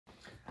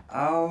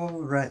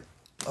Alright,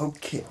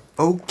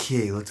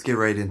 okay, let's get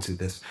right into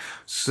this.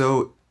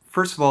 So,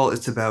 first of all,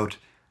 it's about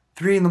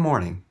 3 in the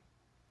morning,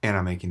 and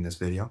I'm making this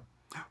video.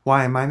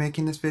 Why am I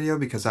making this video?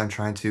 Because I'm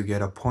trying to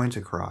get a point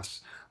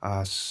across.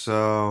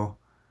 So,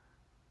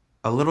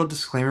 a little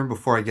disclaimer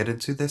before I get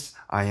into this,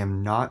 I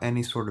am not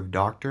any sort of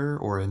doctor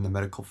or in the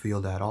medical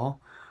field at all,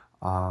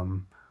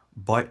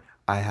 but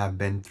I have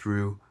been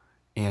through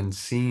and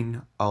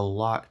seen a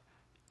lot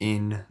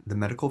in the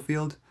medical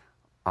field,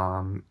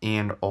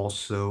 and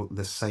also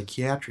the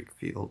psychiatric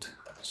field.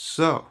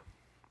 So,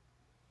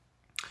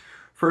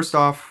 first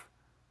off,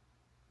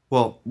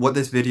 well, what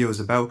this video is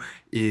about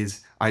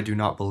is I do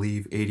not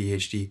believe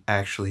ADHD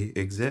actually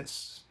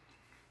exists.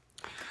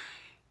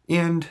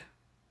 And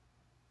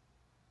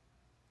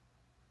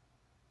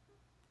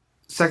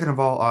second of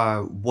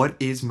all, what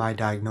is my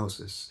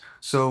diagnosis?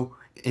 So,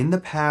 in the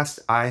past,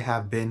 I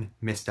have been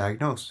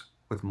misdiagnosed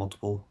with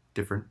multiple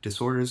different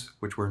disorders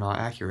which were not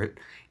accurate,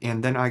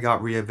 and then I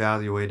got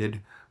reevaluated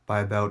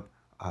by about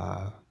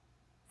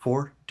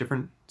 4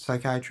 different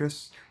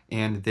psychiatrists,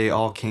 and they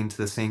all came to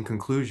the same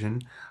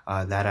conclusion,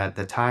 that at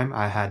the time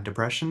I had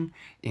depression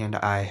and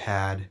I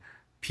had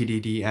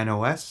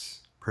PDD-NOS,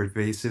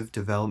 pervasive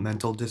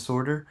developmental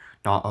disorder,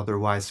 not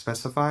otherwise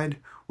specified,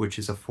 which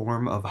is a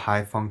form of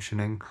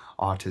high-functioning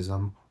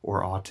autism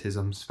or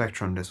autism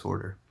spectrum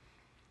disorder.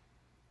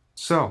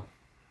 So,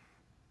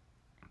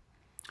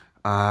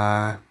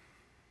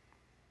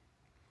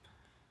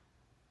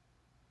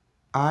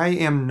 I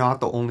am not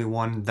the only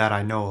one that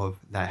I know of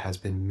that has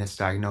been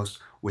misdiagnosed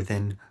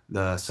within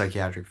the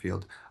psychiatric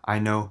field. I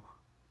know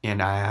and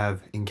I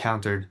have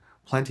encountered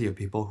plenty of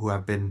people who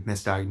have been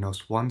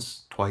misdiagnosed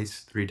once,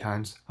 twice, 3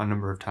 times, a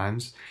number of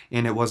times,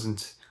 and it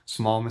wasn't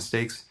small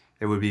mistakes,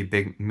 it would be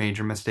big,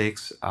 major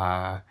mistakes.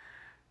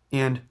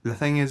 And the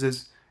thing is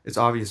it's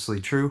obviously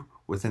true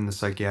within the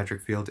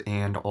psychiatric field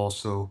and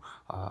also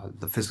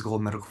the physical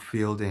medical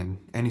field and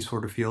any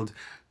sort of field.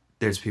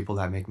 There's people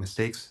that make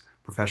mistakes,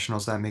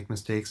 professionals that make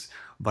mistakes,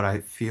 but I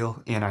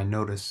feel and I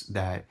notice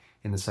that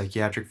in the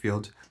psychiatric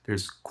field,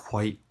 there's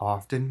quite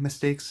often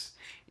mistakes,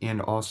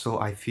 and also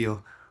I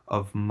feel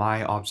of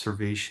my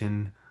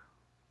observation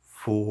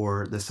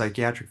for the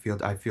psychiatric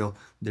field, I feel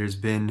there's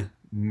been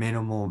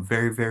minimal,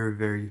 very, very,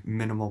 very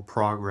minimal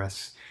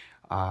progress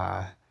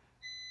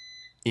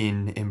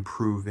in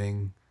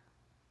improving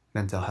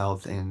mental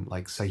health and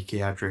like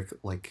psychiatric,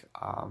 like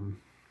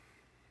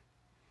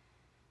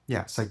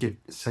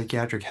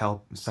psychiatric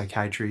help,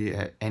 psychiatry,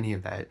 any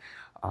of that,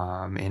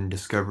 and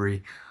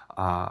discovery,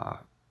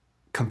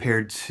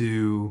 compared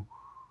to,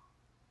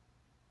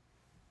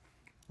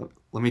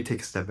 let me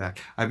take a step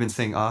back. I've been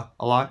saying a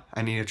lot.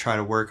 I need to try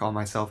to work on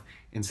myself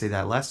and say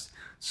that less.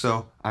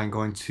 So I'm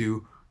going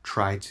to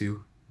try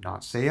to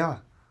not say the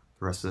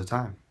rest of the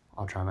time.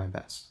 I'll try my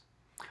best.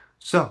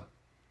 So,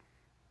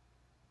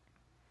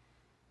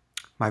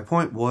 my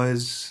point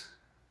was,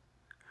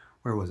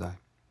 where was I?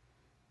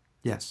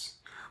 Yes.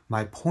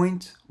 My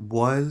point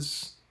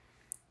was,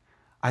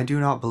 I do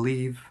not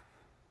believe,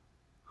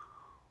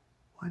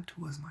 what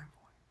was my point?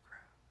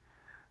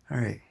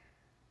 Alright.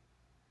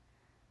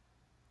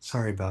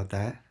 Sorry about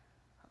that.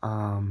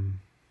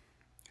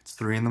 It's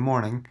 3 in the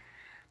morning.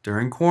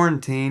 During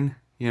quarantine,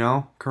 you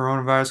know,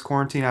 coronavirus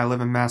quarantine, I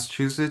live in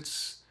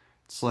Massachusetts.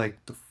 It's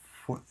like the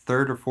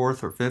 3rd or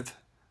 4th or 5th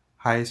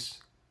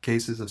highest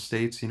cases of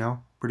states, you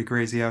know, pretty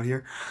crazy out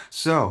here.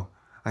 So,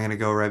 I'm going to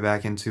go right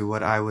back into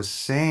what I was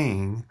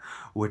saying,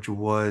 which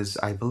was,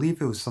 I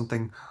believe it was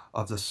something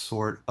of the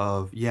sort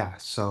of,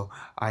 so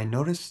I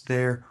noticed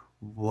there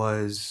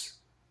was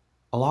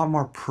a lot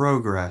more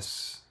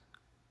progress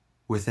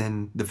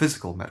within the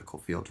physical medical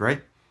field,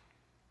 right?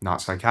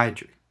 Not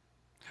psychiatry.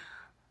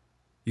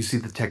 You see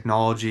the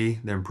technology,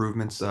 the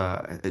improvements,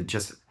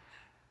 the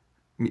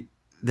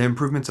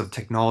improvements of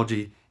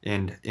technology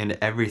and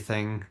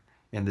everything,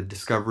 and the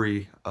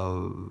discovery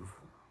of,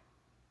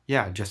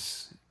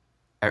 just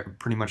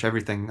pretty much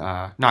everything,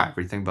 not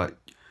everything, but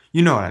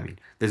you know what I mean.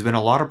 There's been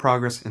a lot of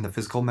progress in the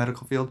physical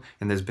medical field,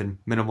 and there's been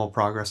minimal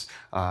progress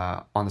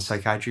on the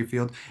psychiatry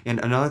field. And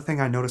another thing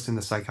I noticed in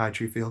the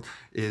psychiatry field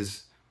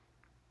is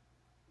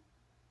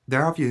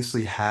there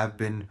obviously have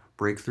been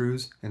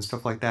breakthroughs and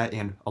stuff like that,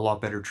 and a lot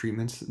better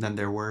treatments than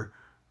there were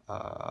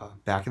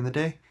back in the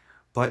day.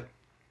 But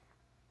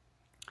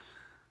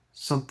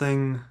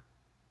something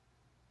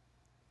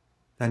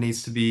that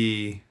needs to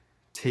be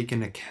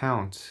taken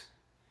account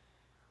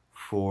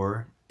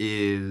for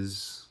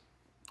is,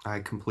 I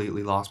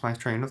completely lost my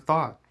train of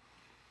thought.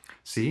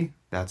 See,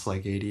 that's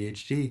like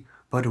ADHD.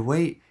 But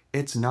wait,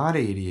 it's not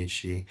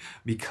ADHD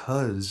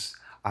because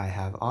I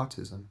have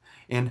autism.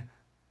 And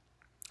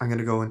I'm going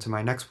to go into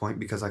my next point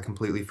because I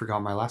completely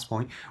forgot my last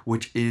point,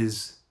 which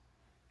is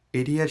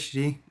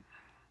ADHD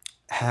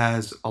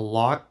has a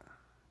lot,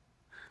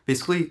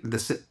 basically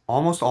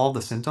almost all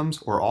the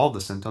symptoms, or all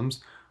the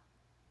symptoms,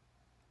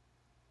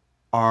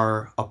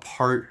 are a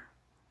part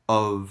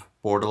of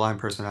borderline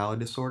personality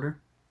disorder,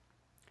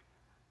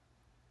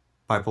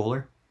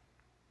 bipolar,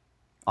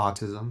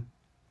 autism,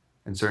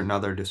 and certain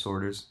other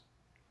disorders.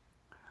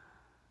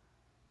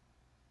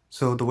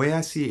 So the way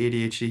I see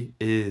ADHD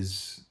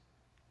is,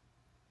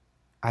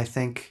 I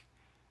think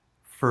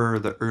for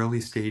the early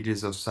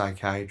stages of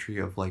psychiatry,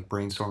 of like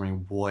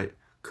brainstorming what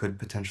could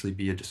potentially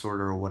be a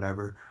disorder or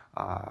whatever,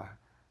 uh,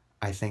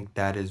 I think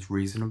that is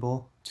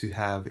reasonable to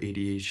have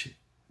ADHD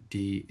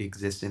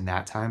exist in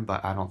that time,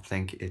 but I don't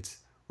think it's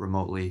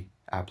remotely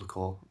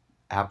applicable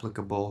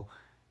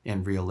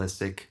and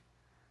realistic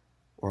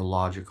or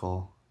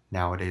logical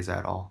nowadays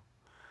at all.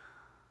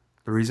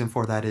 The reason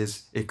for that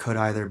is it could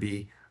either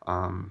be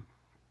um,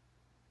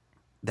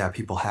 that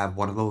people have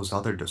one of those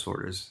other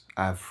disorders.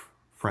 I have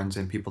friends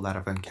and people that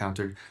I've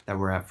encountered that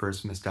were at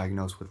first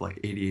misdiagnosed with like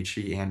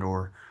ADHD and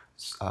or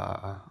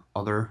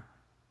other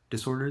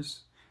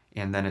disorders,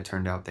 and then it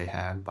turned out they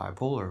had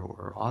bipolar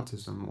or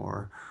autism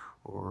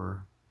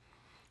or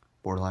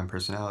borderline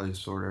personality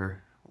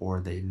disorder, or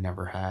they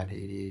never had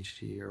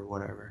ADHD or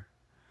whatever.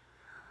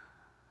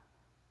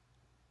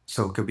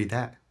 So it could be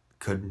that.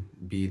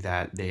 Could be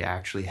that they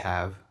actually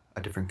have a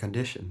different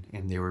condition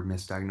and they were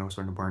misdiagnosed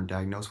or weren't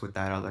diagnosed with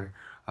that other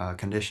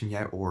condition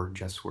yet, or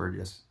just were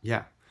just,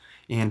 yeah.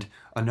 And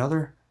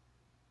another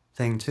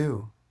thing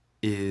too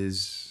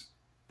is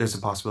there's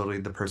a possibility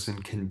the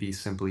person can be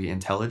simply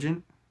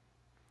intelligent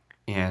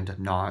and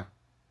not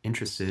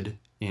interested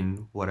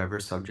in whatever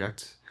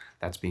subject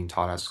that's being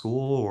taught at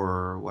school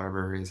or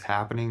whatever is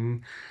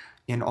happening.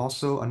 And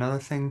also another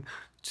thing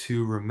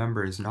to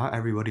remember is not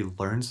everybody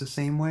learns the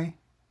same way,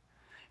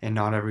 and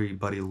not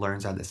everybody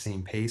learns at the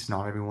same pace.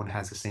 Not everyone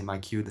has the same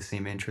IQ, the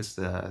same interests,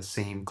 the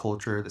same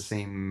culture, the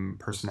same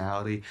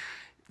personality.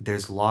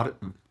 There's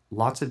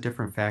lots of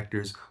different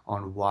factors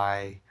on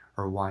why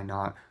or why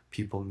not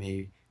people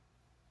may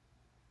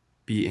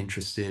be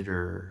interested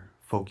or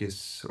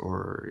focus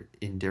or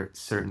in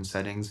certain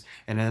settings.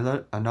 And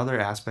another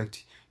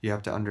aspect you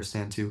have to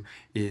understand too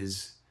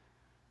is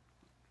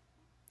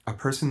a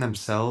person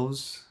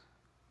themselves,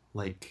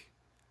 like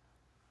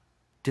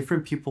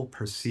different people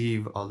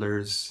perceive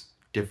others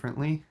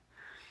differently,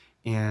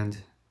 and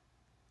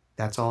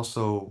that's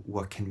also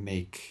what can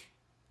make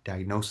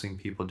diagnosing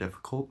people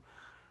difficult.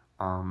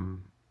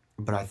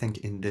 But I think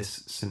in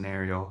this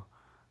scenario,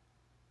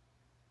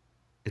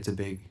 it's a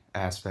big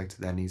aspect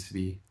that needs to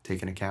be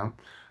taken account.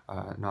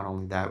 Not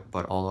only that,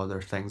 but all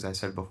other things I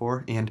said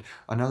before. And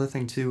another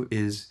thing too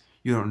is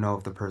you don't know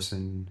if the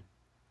person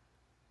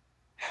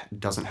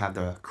doesn't have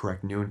the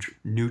correct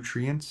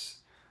nutrients.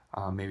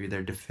 Maybe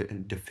they're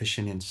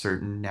deficient in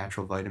certain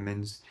natural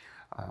vitamins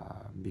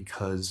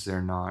because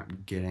they're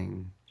not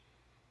getting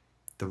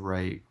the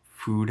right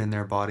food in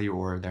their body,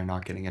 or they're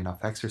not getting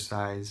enough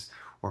exercise,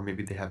 or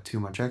maybe they have too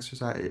much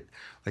exercise.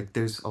 Like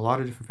there's a lot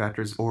of different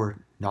factors, or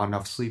not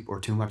enough sleep or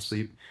too much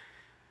sleep,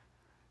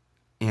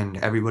 and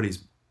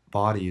everybody's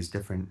body is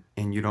different,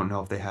 and you don't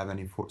know if they have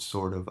any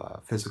sort of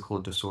physical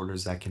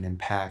disorders that can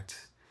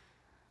impact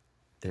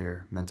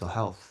their mental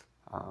health,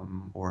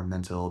 or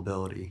mental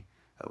ability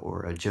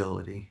or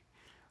agility.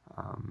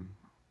 um,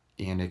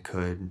 and it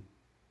could,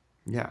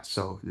 yeah,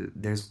 so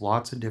there's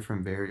lots of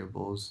different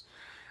variables.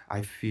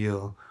 I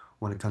feel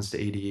when it comes to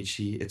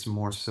ADHD, it's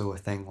more so a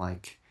thing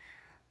like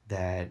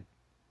that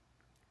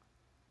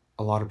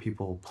a lot of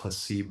people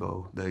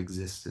placebo the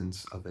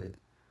existence of it.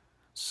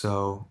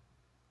 So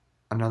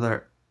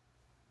another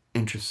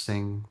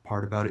interesting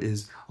part about it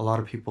is a lot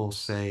of people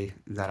say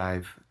that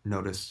I've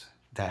noticed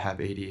that have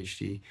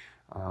ADHD,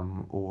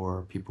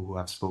 or people who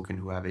have spoken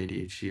who have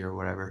ADHD or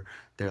whatever,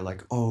 they're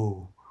like,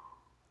 oh,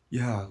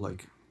 yeah,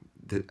 like,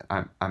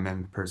 I'm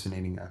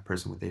impersonating a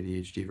person with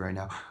ADHD right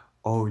now.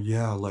 Oh,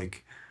 yeah,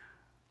 like,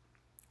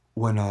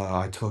 when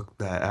I took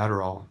the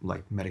Adderall,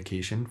 like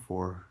medication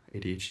for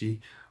ADHD,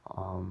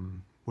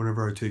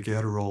 whenever I take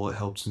Adderall, it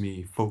helps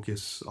me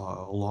focus a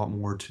lot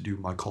more to do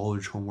my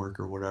college homework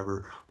or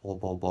whatever, blah,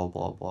 blah, blah,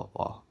 blah, blah,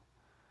 blah.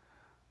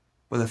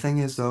 But the thing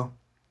is, though,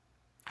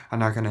 I'm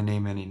not going to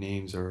name any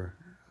names or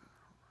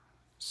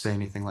say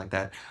anything like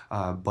that,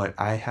 but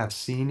I have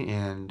seen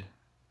and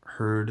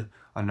heard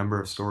a number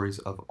of stories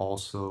of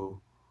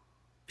also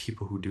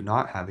people who do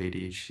not have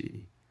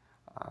ADHD,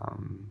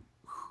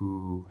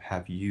 who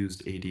have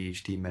used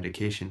ADHD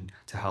medication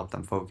to help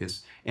them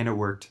focus, and it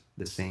worked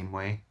the same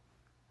way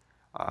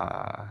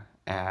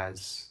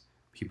as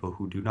people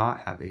who do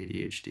not have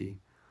ADHD.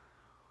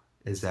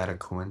 Is that a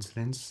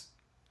coincidence?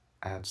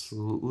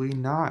 Absolutely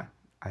not.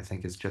 I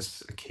think it's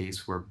just a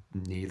case where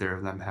neither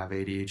of them have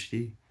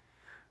ADHD.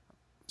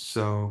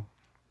 So,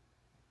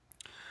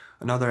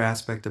 another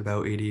aspect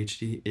about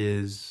ADHD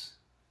is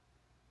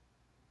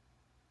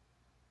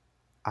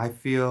I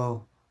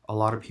feel a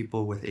lot of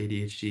people with use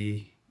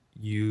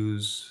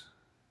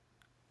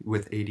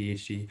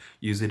ADHD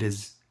use it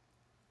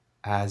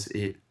as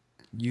it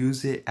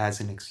use it as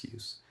an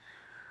excuse.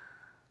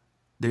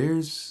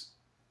 There's,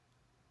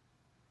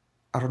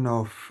 I don't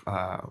know if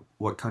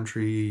what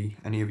country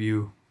any of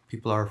you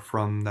people are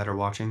from that are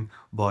watching,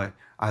 but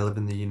I live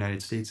in the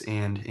United States,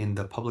 and in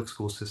the public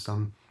school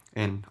system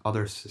and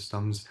other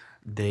systems,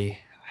 they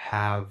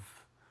have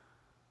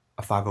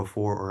a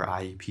 504 or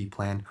IEP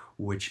plan,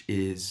 which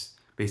is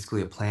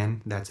basically a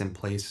plan that's in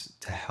place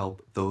to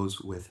help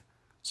those with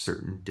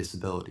certain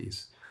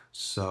disabilities.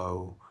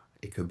 So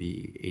it could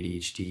be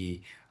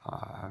ADHD,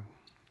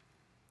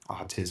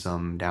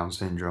 autism, Down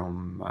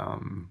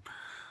syndrome,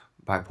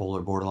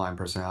 bipolar, borderline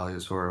personality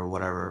disorder,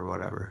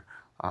 whatever,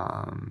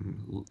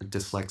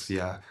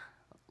 dyslexia,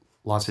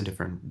 lots of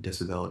different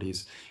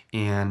disabilities.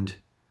 And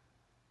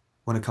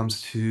when it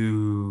comes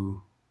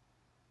to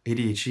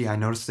ADHD, I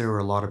noticed there were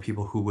a lot of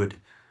people who would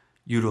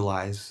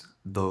utilize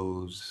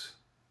those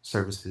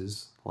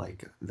services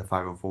like the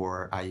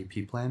 504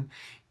 IEP plan,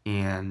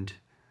 and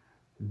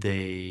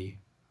they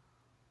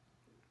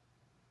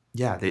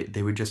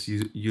they would just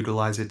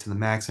utilize it to the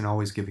max and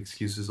always give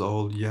excuses.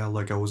 Oh yeah,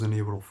 like I wasn't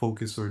able to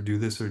focus or do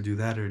this or do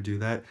that or do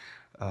that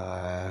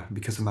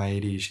because of my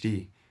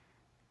ADHD.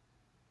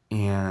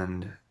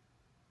 And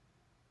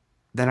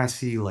then I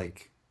see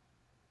like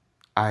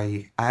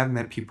I have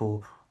met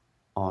people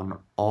on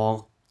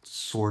all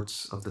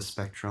sorts of the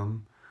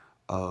spectrum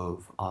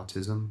of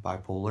autism,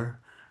 bipolar,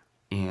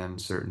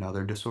 and certain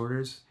other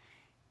disorders.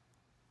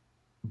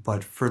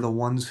 But for the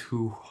ones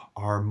who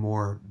are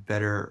more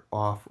better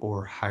off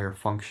or higher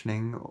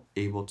functioning,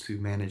 able to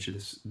manage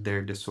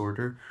their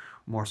disorder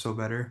more so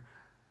better,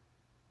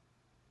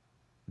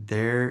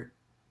 there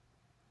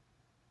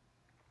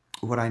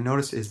what I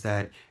notice is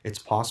that it's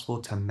possible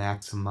to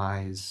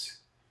maximize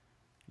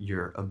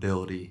your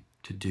ability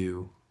to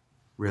do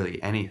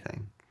really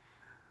anything.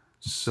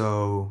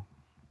 So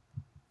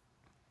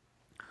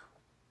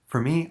for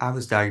me, I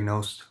was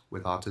diagnosed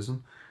with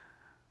autism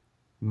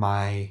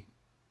my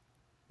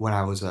when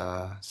I was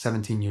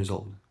 17 years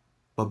old.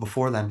 But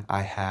before then,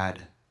 I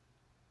had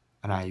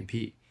an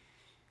IEP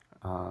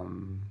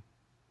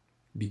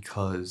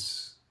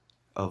because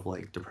of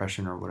like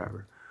depression or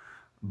whatever.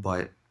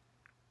 But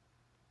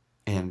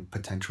and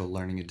potential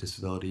learning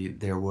disability,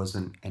 there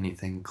wasn't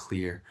anything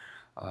clear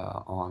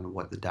on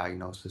what the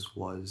diagnosis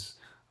was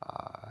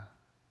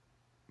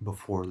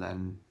before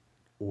then,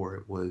 or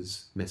it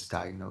was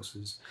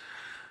misdiagnosis.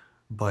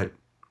 But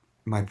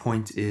my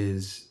point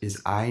is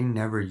I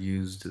never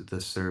used the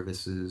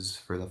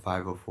services for the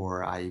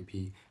 504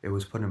 IEP. It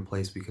was put in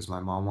place because my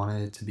mom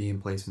wanted it to be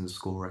in place and the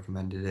school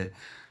recommended it.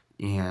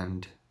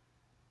 And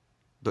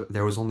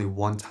there was only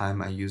one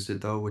time I used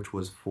it though, which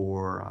was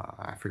for,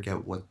 I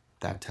forget what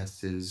that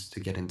test is to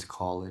get into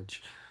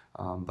college.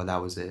 But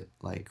that was it.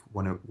 Like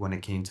when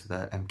it came to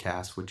the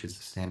MCAS, which is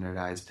the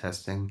standardized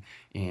testing,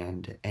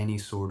 and any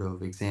sort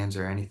of exams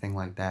or anything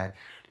like that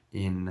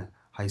in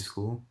high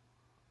school,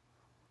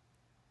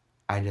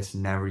 I just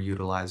never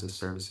utilized the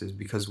services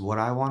because what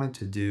I wanted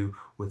to do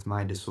with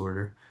my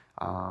disorder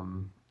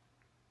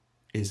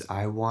is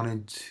I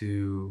wanted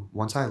to,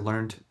 once I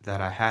learned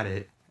that I had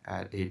it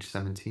at age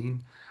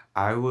 17,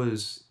 I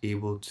was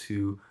able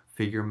to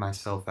figure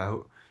myself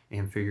out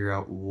and figure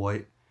out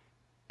what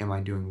am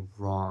I doing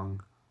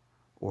wrong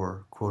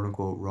or quote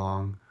unquote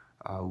wrong,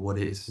 what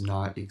is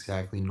not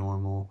exactly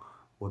normal,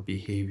 what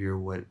behavior,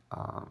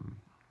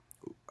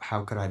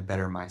 how could I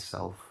better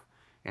myself,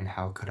 and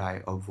how could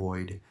I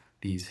avoid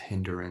these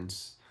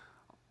hindrance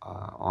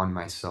on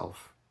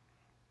myself.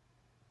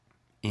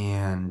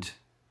 And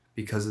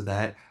because of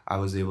that, I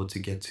was able to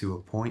get to a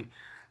point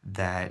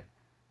that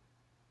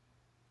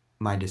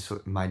my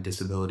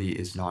disability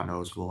is not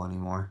noticeable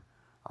anymore.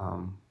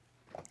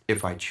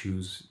 If I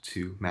choose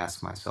to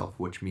mask myself,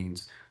 which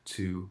means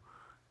to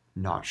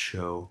not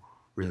show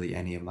really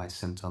any of my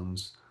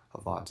symptoms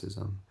of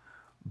autism.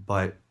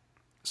 But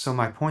so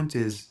my point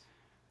is,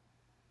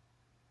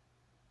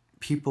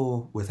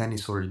 people with any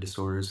sort of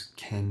disorders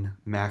can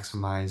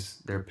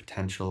maximize their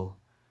potential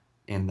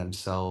in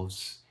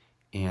themselves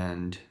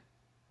and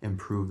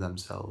improve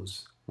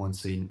themselves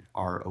once they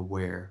are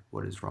aware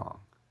what is wrong.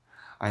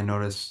 I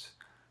noticed,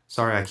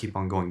 sorry I keep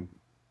on going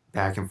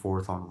back and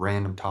forth on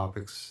random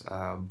topics,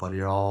 but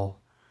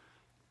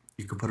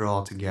you could put it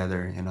all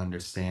together and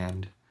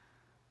understand,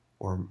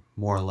 or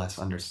more or less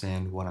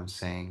understand what I'm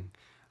saying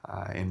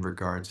in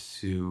regards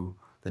to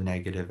the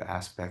negative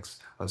aspects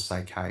of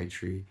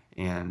psychiatry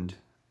and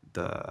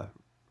the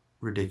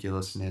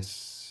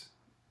ridiculousness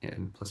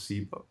and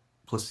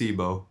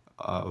placebo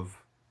of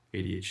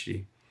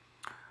ADHD.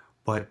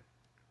 But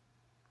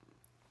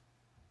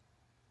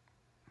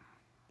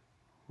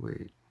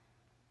wait,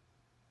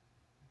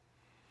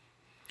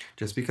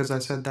 just because I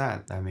said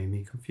that made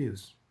me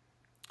confused.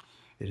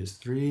 It is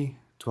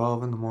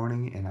 3:12 in the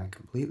morning and I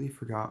completely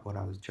forgot what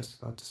I was just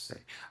about to say.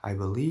 I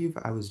believe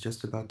I was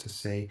just about to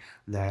say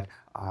that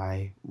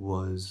I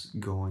was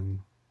going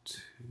to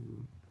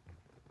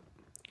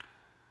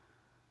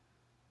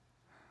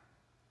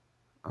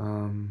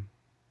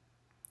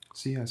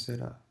see, I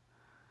said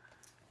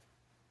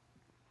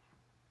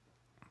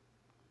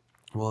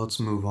well, let's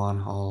move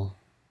on. I'll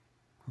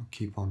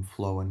keep on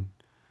flowing.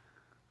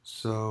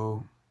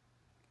 So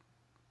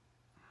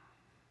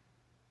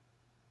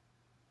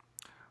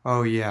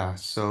oh yeah,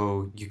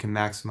 so you can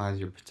maximize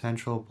your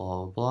potential,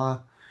 blah blah blah.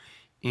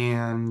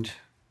 And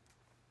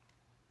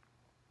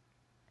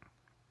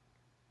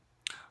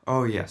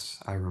oh yes,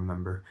 I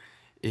remember.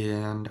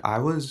 And I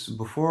was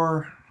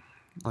before,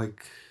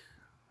 like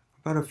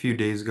About a few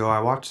days ago, I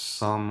watched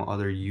some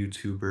other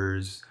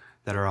YouTubers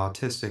that are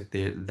autistic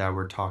that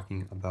were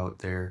talking about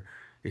their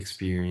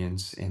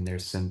experience and their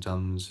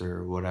symptoms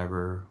or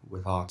whatever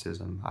with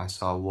autism. I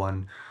saw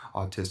one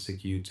autistic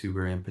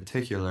YouTuber in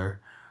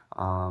particular,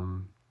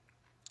 um,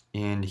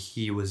 and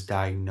he was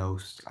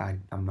diagnosed.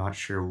 I'm not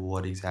sure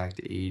what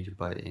exact age,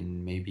 but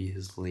in maybe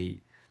his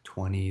late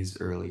 20s,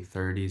 early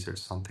 30s, or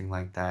something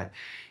like that.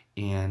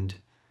 And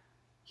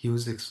he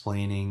was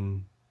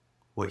explaining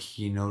what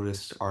he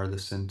noticed are the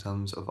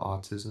symptoms of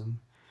autism,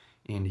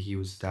 and he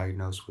was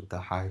diagnosed with the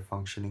high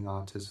functioning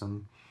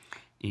autism,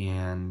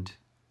 and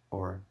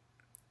or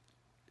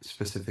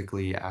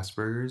specifically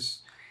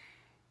Asperger's.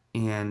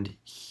 And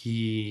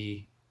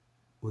he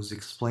was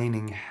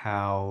explaining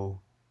how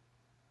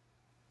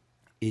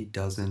it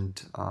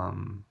doesn't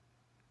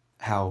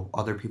how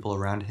other people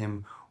around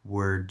him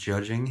were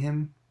judging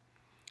him,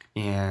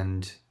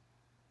 and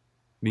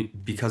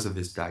because of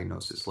his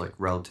diagnosis, like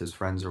relatives,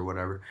 friends, or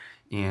whatever,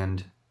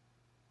 and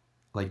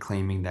like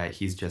claiming that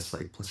he's just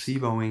like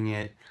placeboing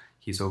it,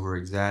 he's over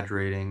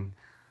exaggerating,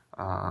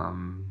 blah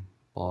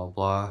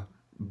blah.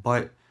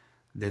 But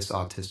this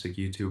autistic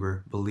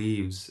YouTuber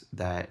believes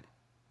that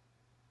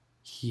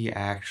he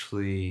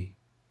actually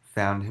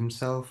found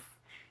himself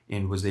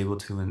and was able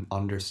to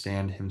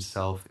understand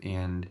himself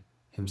and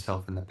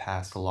himself in the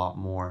past a lot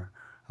more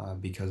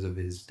because of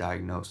his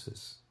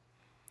diagnosis.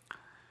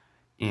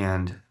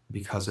 And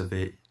because of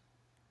it,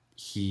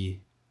 he,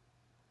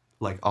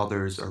 like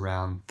others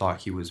around,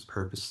 thought he was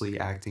purposely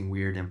acting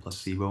weird and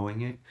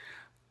placeboing it.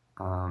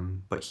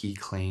 But he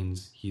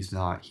claims he's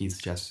not. He's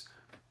just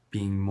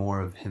being more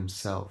of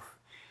himself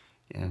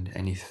and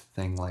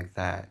anything like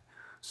that.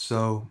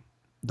 So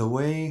the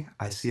way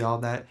I see all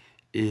that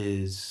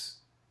is,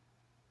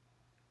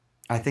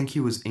 I think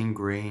he was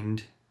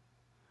ingrained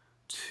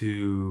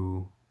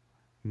to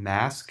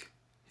mask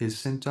his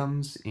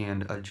symptoms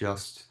and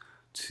adjust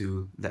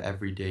to the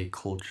everyday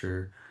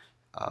culture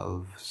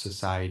of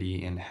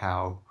society and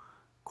how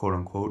quote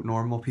unquote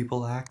normal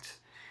people act.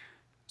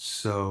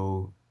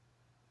 So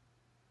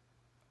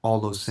all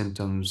those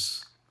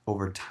symptoms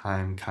over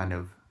time kind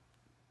of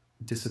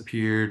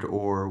disappeared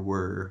or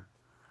were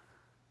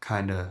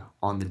kind of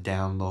on the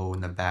down low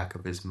in the back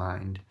of his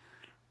mind.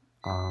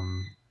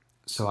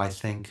 So I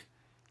think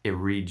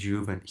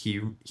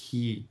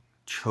he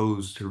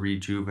chose to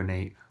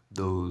rejuvenate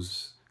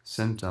those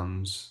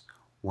symptoms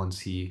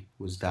once he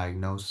was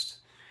diagnosed,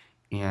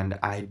 and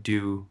I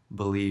do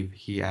believe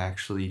he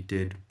actually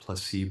did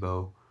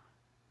placebo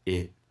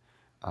it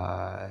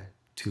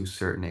to a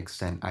certain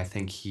extent. I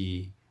think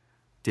he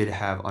did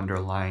have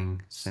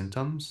underlying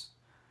symptoms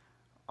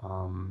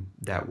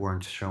that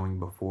weren't showing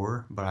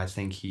before, but I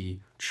think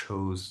he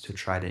chose to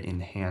try to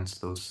enhance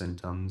those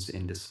symptoms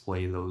and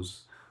display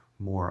those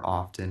more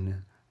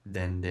often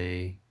than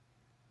they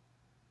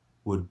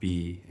would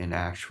be in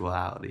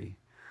actuality.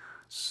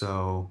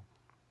 So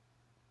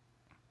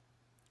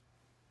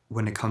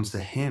when it comes to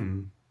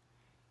him,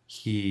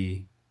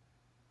 he,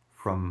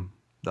 from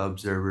the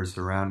observers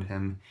around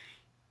him,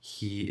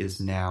 he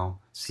is now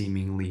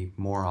seemingly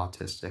more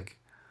autistic,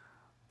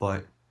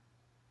 but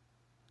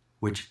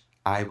which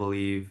I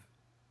believe,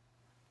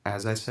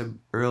 as I said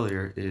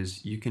earlier,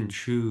 is you can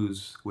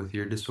choose with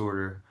your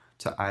disorder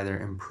to either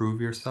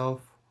improve yourself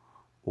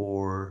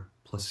or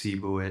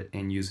placebo it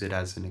and use it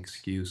as an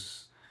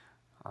excuse.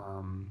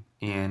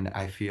 And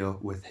I feel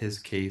with his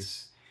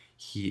case,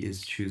 he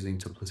is choosing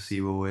to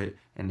placebo it,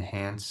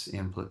 enhance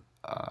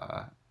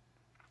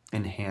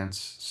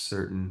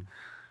certain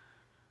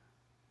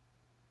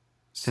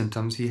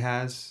symptoms he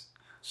has.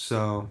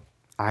 So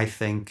I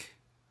think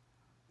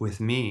with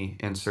me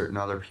and certain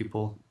other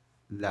people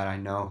that I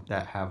know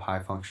that have high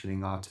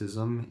functioning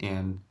autism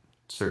and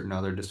certain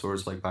other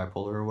disorders like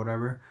bipolar or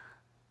whatever,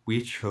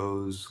 we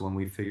chose when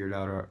we figured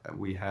out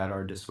we had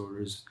our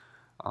disorders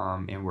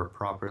and were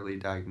properly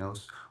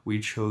diagnosed,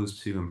 we chose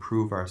to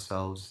improve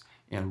ourselves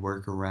and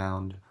work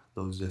around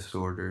those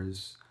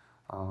disorders.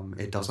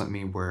 It doesn't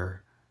mean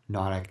we're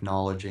not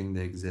acknowledging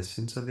the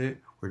existence of it.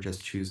 We're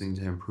just choosing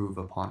to improve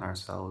upon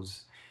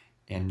ourselves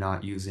and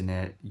not use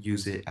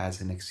it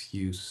as an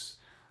excuse,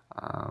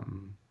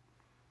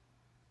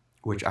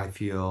 which I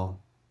feel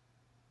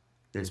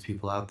there's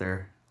people out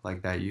there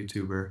like that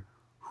YouTuber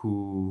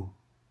who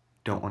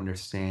don't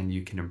understand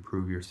you can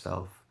improve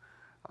yourself,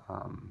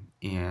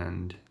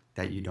 and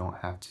that you don't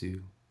have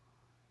to,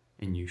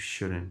 and you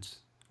shouldn't,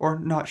 or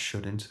not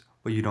shouldn't,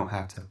 but you don't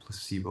have to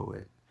placebo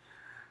it.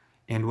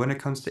 And when it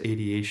comes to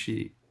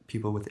ADHD,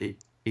 people with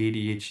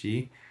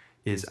ADHD,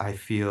 is I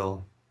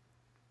feel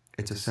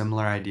it's a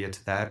similar idea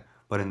to that,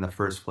 but in the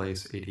first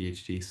place,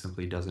 ADHD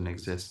simply doesn't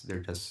exist. They're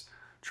just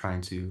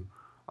trying to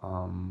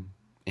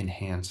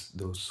enhance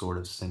those sort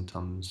of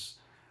symptoms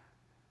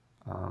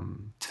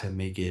to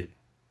make it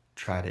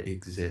try to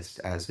exist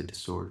as a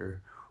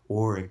disorder.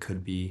 Or it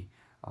could be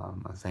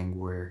a thing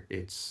where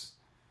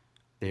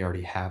they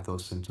already have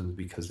those symptoms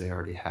because they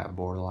already have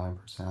borderline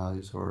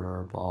personality disorder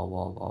or blah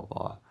blah blah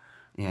blah.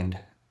 And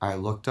I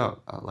looked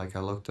up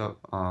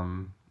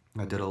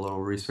I did a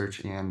little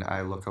research and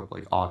I look up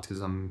like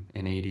autism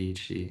and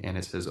ADHD, and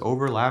it says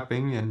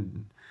overlapping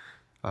and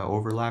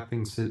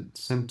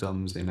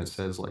symptoms, and it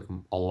says like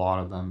a lot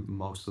of them,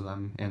 most of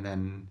them. And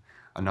then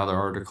another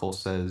article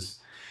says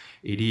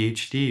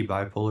ADHD,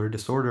 bipolar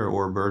disorder,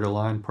 or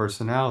borderline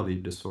personality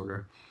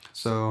disorder.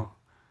 So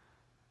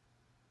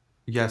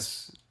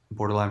yes,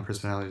 borderline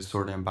personality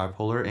disorder and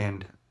bipolar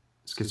and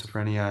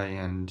schizophrenia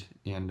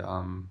and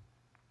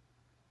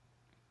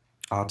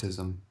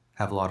autism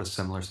have a lot of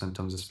similar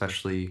symptoms,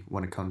 especially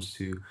when it comes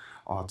to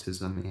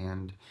autism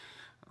and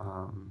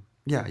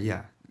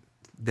yeah,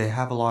 they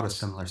have a lot of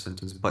similar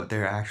symptoms, but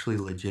they're actually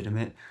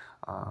legitimate.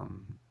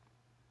 Um,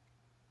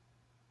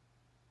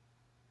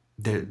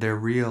 they're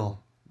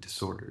real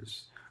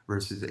disorders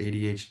versus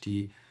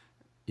ADHD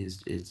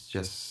it's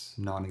just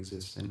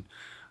non-existent.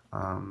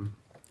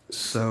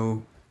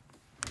 So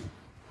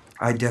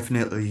I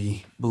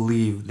definitely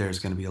believe there's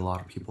going to be a lot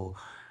of people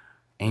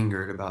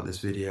angered about this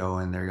video,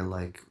 and they're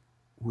like,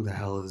 who the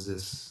hell is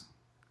this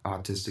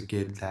autistic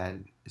kid that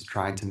is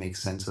trying to make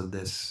sense of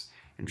this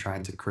and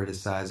trying to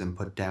criticize and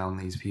put down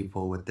these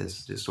people with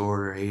this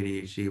disorder,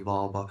 ADHD,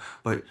 blah, blah.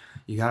 But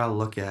you got to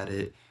look at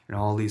it in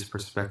all these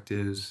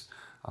perspectives,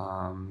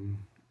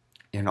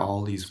 in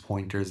all these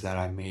pointers that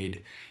I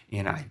made.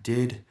 And I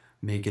did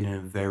make it in a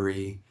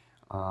very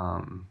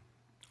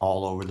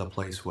all over the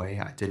place way.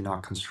 I did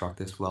not construct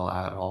this well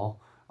at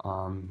all.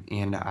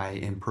 And I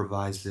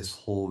improvised this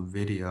whole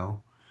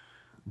video,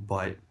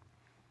 but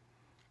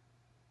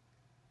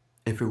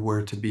if it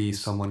were to be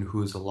someone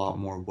who is a lot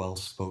more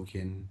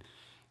well-spoken,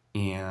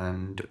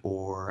 and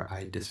or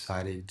I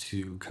decided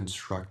to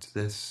construct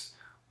this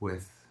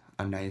with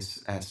a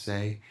nice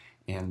essay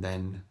and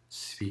then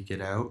speak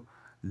it out,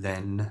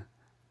 then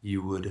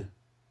you would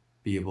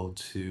be able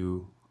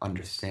to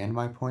understand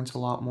my points a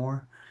lot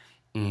more,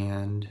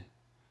 and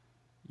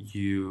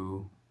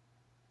you,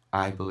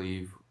 I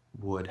believe,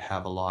 would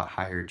have a lot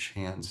higher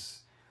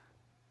chance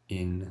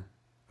in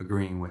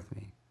agreeing with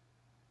me.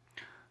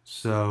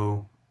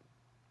 So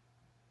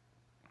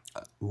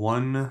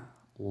one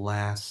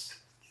last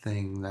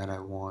thing that I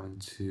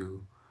wanted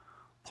to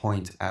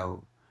point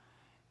out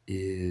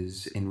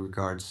is in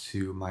regards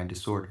to my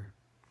disorder.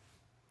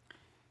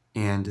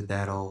 And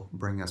that'll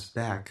bring us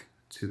back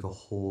to the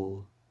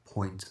whole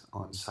point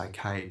on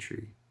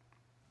psychiatry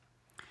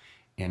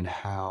and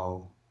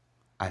how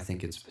I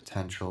think its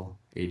potential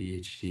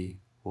ADHD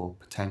will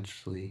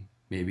potentially,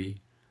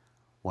 maybe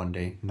one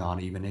day,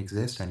 not even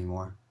exist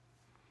anymore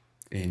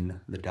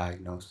in the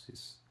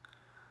diagnosis.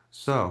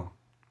 So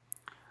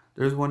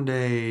there's one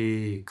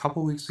day a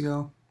couple weeks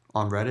ago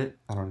on Reddit.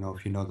 I don't know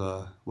if you know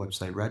the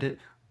website Reddit,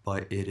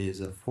 but it is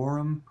a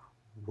forum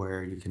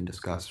where you can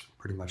discuss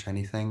pretty much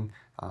anything.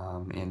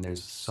 And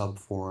there's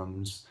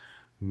sub-forums,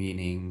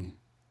 meaning,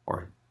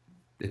 or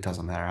it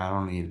doesn't matter. I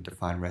don't need to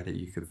define Reddit.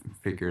 You could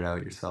figure it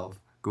out yourself.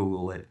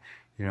 Google it,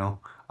 you know?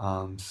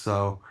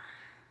 So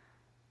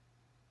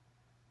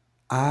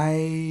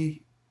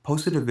I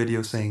posted a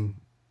video saying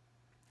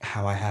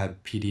how I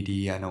had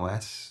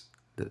PDD-NOS,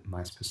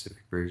 my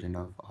specific version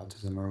of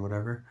autism or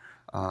whatever,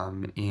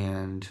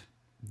 and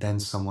then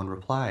someone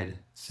replied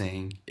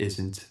saying,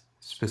 isn't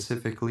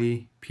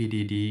specifically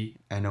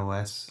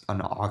PDD-NOS an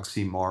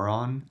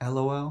oxymoron,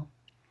 LOL?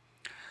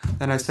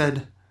 Then I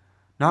said,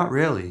 not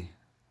really.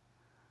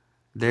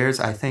 There's,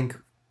 I think,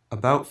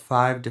 about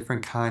 5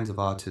 different kinds of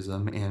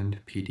autism, and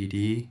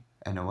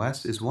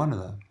PDD-NOS is one of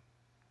them.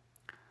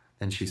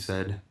 Then she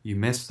said, you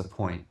missed the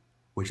point,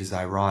 which is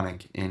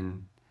ironic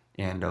in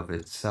and of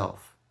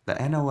itself. The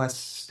NOS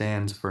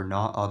stands for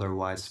not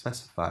otherwise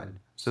specified,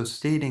 so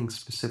stating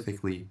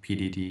specifically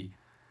PDD,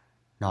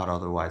 not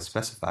otherwise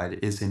specified,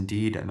 is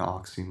indeed an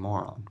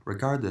oxymoron.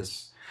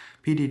 Regardless,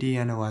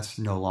 PDD-NOS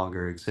no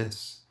longer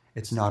exists.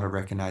 It's not a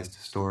recognized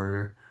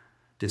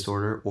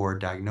disorder or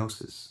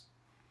diagnosis.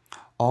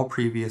 All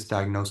previous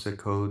diagnostic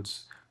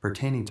codes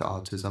pertaining to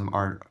autism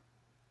are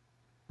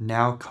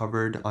now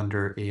covered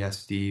under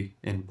ASD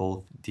in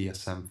both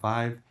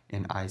DSM-5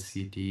 and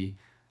ICD-11.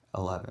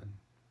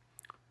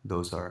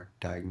 Those are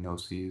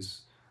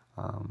diagnoses,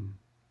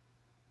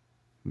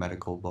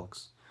 medical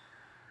books.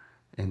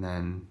 And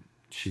then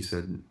she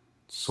said,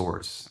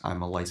 source,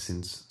 I'm a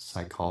licensed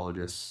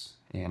psychologist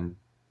and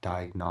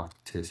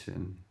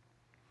diagnostician.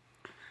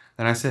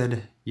 Then I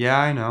said, yeah,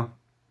 I know.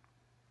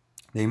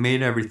 They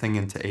made everything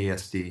into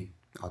ASD,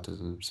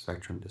 autism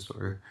spectrum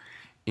disorder,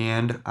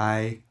 and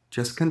I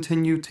just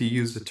continue to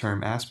use the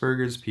term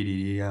Asperger's,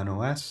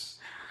 PDD-NOS,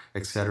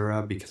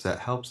 etc., because that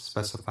helps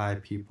specify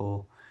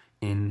people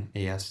in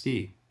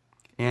ASD.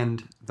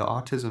 And the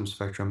autism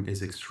spectrum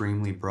is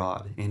extremely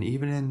broad, and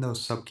even in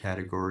those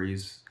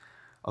subcategories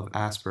of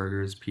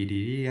Asperger's,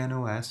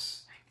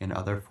 PDD-NOS, and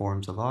other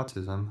forms of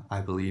autism,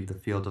 I believe the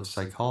field of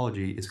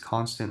psychology is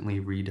constantly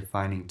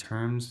redefining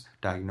terms,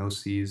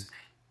 diagnoses,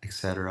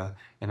 etc.,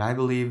 and I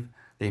believe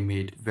they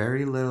made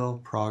very little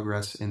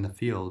progress in the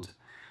field,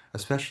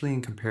 especially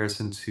in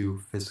comparison to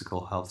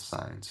physical health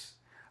science.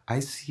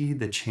 I see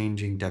the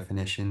changing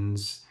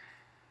definitions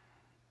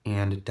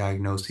and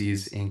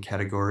diagnoses and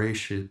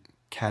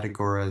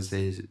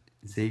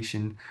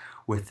categorization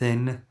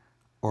within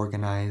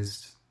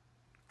organized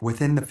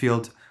within the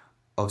field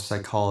of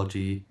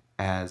psychology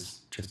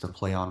as just a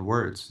play on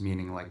words,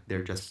 meaning like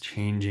they're just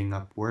changing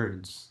up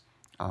words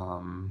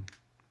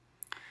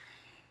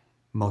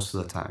most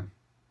of the time.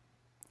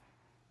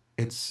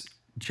 It's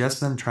just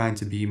them trying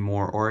to be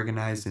more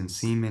organized and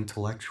seem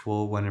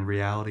intellectual when in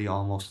reality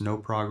almost no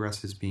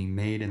progress is being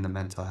made in the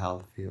mental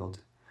health field.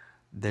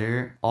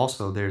 There's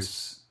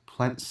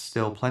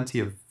still plenty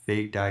of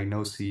vague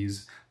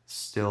diagnoses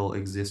still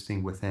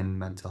existing within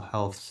mental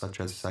health, such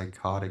as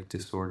psychotic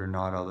disorder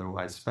not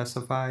otherwise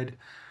specified.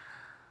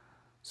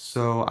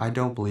 So I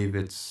don't believe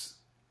it's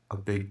a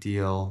big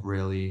deal,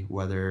 really,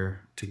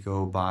 whether to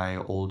go by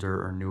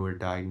older or newer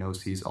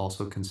diagnoses,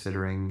 also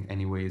considering,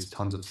 anyways,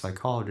 tons of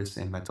psychologists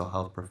and mental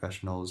health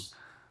professionals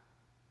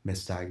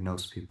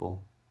misdiagnose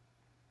people.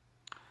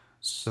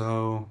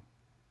 So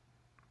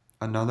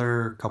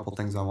another couple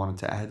things I wanted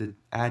to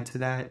add to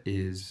that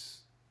is,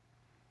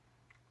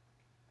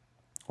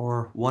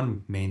 or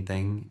one main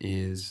thing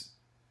is,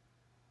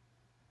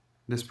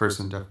 this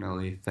person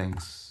definitely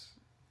thinks,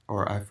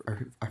 or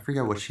I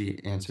forget what she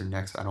answered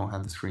next. I don't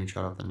have the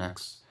screenshot of the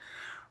next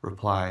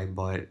reply,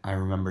 but I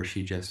remember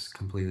she just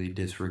completely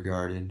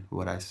disregarded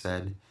what I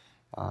said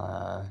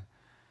and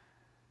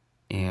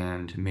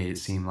made it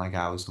seem like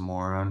I was a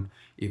moron,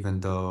 even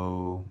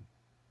though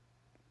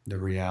the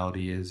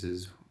reality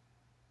is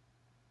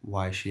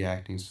why is she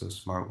acting so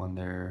smart when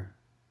they're...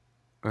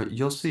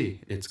 you'll see,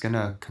 it's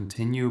gonna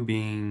continue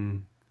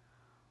being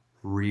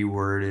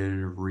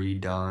reworded,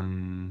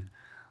 redone.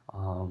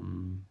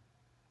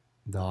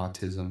 The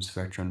autism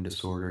spectrum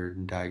disorder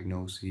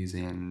diagnoses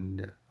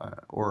and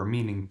or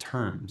meaning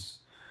terms,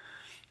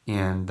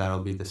 and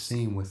that'll be the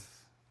same with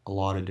a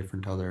lot of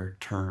different other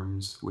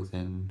terms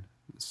within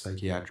the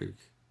psychiatric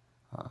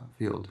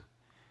field.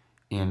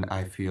 And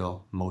I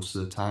feel most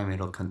of the time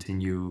it'll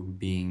continue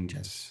being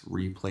just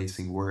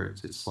replacing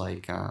words. It's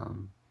like I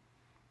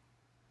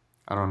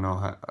don't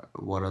know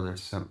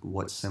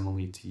what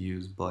simile to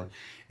use, but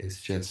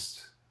it's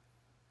just,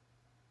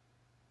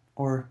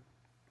 or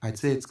I'd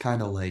say it's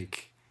kind of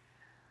like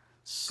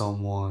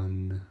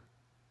someone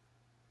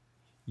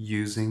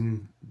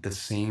using the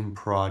same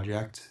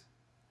project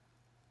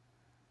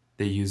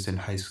they used in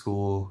high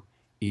school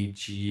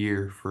each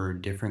year for a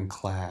different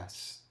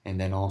class, and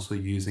then also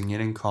using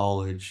it in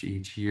college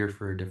each year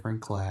for a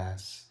different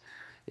class,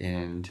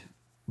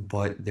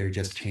 but they're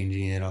just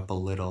changing it up a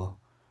little.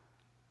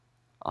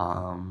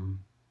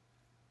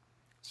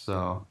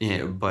 So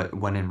yeah, but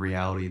when in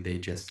reality they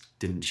just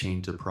didn't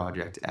change the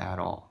project at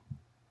all.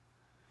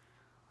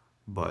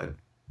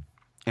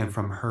 And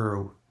from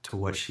her to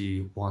what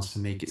she wants to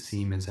make it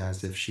seem is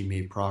as if she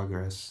made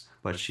progress,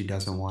 but she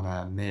doesn't want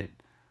to admit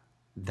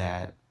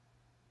that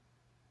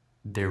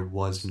there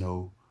was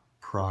no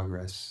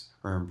progress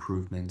or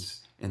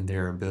improvements in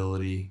their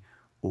ability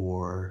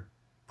or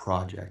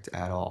project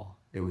at all.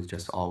 It was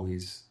just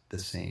always the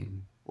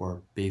same,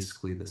 or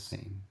basically the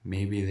same.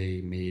 Maybe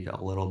they made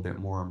a little bit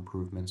more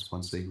improvements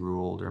once they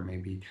grew older,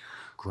 maybe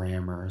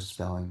grammar,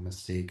 spelling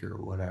mistake, or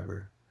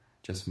whatever,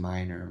 just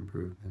minor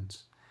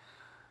improvements.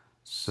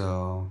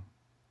 So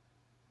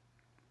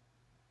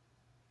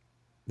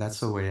that's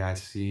the way I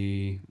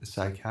see the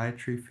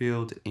psychiatry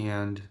field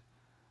and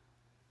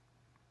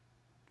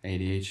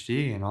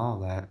ADHD and all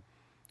that.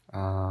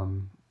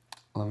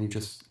 Let me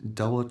just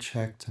double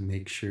check to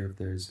make sure if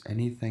there's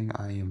anything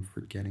I am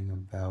forgetting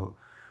about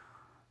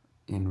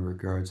in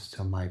regards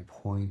to my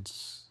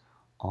points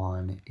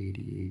on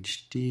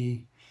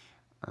ADHD.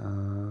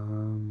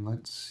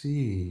 Let's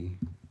see.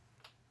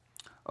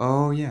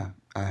 Oh yeah,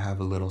 I have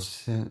a little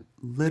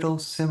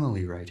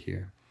simile right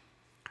here.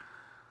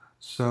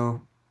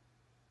 So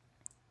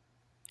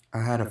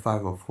I had a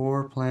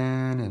 504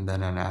 plan and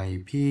then an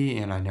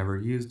IEP, and I never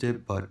used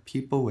it, but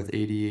people with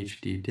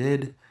ADHD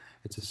did.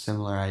 It's a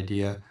similar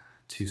idea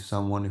to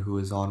someone who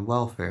is on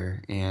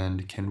welfare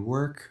and can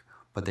work,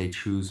 but they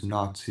choose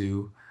not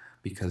to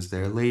because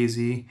they're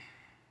lazy,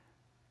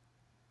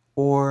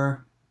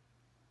 or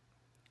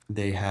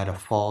they had a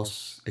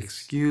false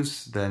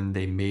excuse, then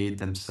they made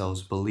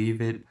themselves believe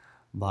it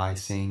by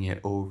saying it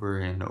over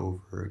and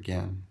over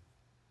again.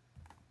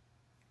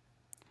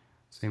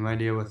 Same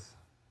idea with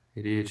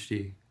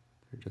ADHD.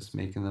 They're just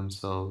making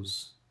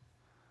themselves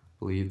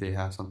believe they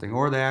have something,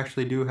 or they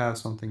actually do have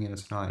something and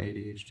it's not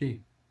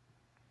ADHD.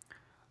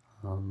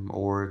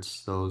 Or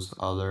it's those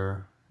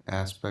other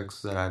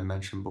aspects that I've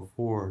mentioned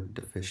before,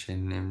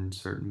 deficient in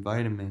certain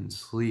vitamins,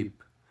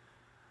 sleep,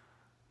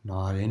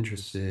 not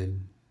interested,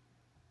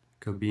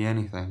 could be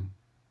anything.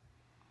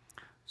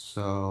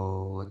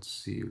 So let's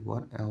see,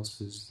 what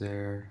else is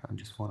there? I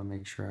just want to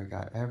make sure I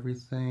got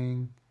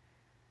everything.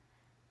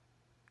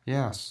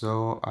 Yeah,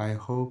 so I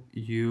hope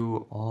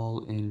you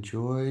all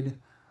enjoyed.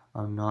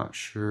 I'm not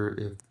sure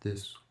if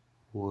this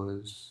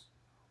was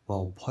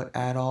well put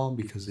at all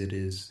because it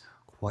is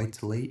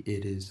quite late.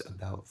 It is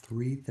about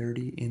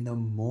 3:30 in the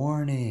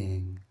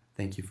morning.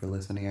 Thank you for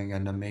listening. I'm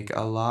going to make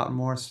a lot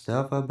more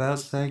stuff about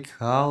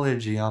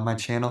psychology on my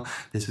channel.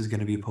 This is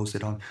going to be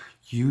posted on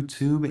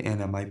YouTube,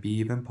 and it might be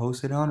even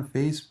posted on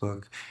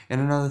Facebook.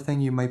 And another thing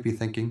you might be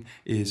thinking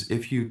is,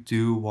 if you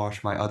do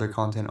watch my other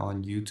content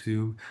on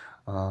YouTube,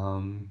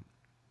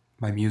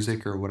 my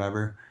music or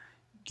whatever,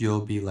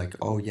 you'll be like,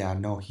 oh yeah,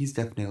 no, he's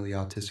definitely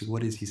autistic.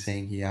 What is he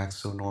saying? He acts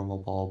so normal,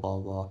 blah, blah,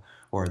 blah.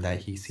 Or that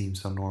he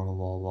seems so normal,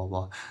 blah, blah,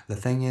 blah. The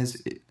thing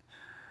is,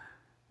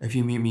 if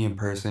you meet me in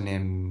person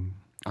and,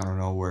 I don't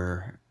know,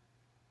 we're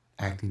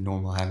acting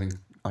normal, having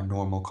a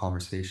normal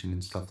conversation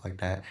and stuff like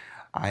that,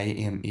 I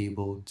am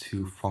able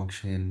to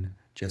function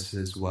just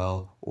as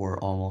well or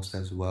almost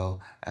as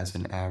well as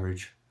an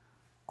average,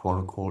 quote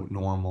unquote,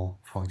 normal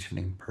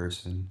functioning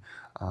person.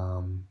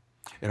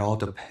 It all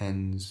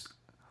depends.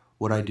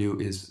 What I do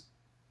is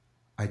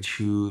I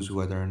choose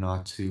whether or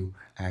not to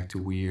act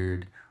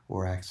weird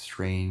or act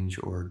strange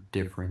or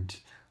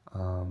different.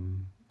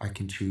 I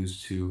can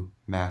choose to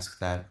mask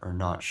that or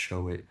not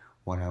show it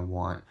when I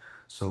want.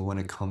 So when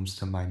it comes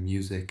to my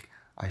music,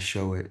 I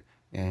show it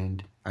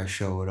and I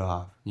show it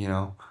off, you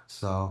know?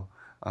 So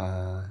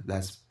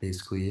that's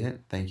basically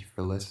it. Thank you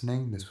for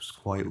listening. This was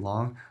quite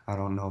long. I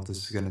don't know if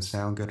this is going to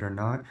sound good or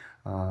not.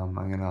 I'm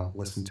going to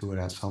listen to it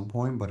at some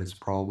point, but it's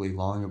probably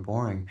long and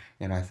boring.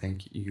 And I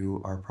think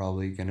you are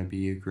probably going to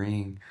be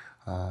agreeing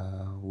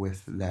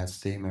with that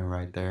statement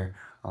right there.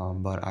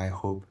 But I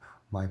hope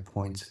my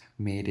points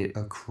made it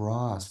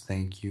across.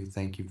 Thank you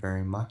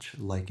very much.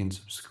 Like and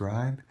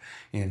subscribe,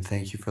 and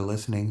thank you for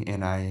listening.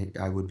 And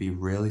I would be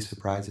really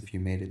surprised if you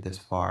made it this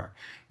far.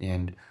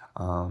 And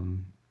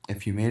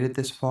if you made it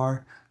this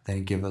far,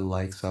 then give a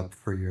likes up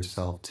for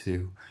yourself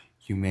too.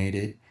 You made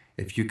it.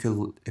 If you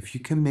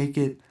can make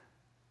it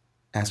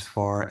as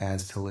far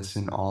as to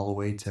listen all the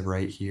way to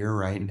right here,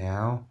 right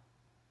now,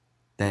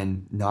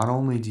 then not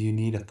only do you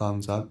need a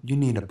thumbs up, you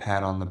need a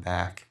pat on the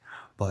back.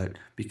 But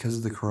because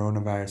of the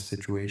coronavirus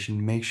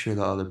situation, make sure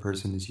the other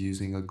person is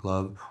using a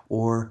glove,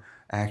 or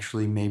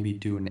actually maybe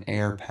do an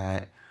air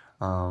pat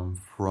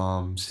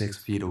from 6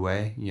 feet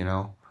away, you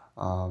know,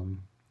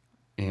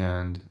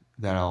 and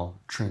that'll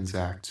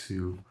transact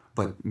to,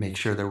 but make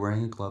sure they're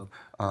wearing a glove.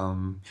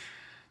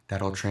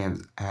 That'll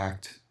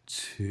transact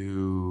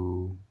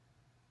to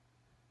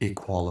it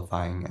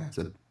qualifying as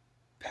a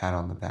pat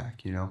on the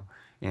back, you know.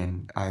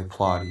 And I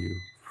applaud you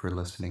for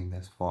listening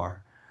this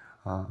far,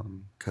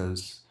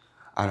 because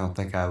I don't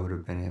think I would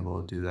have been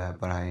able to do that,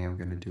 but I am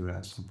going to do it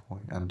at some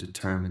point. I'm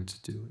determined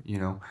to do it, you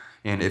know.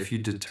 And if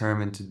you're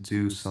determined to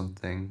do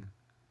something,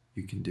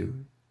 you can do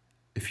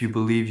it. If you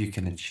believe, you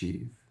can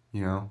achieve,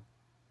 you know.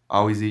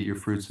 Always eat your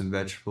fruits and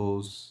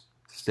vegetables,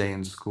 stay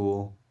in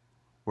school,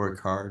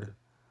 work hard,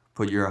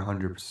 put your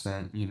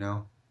 100%, you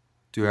know.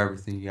 Do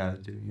everything you gotta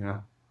do, you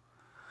know.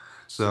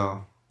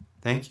 So,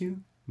 thank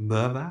you.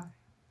 Bye-bye.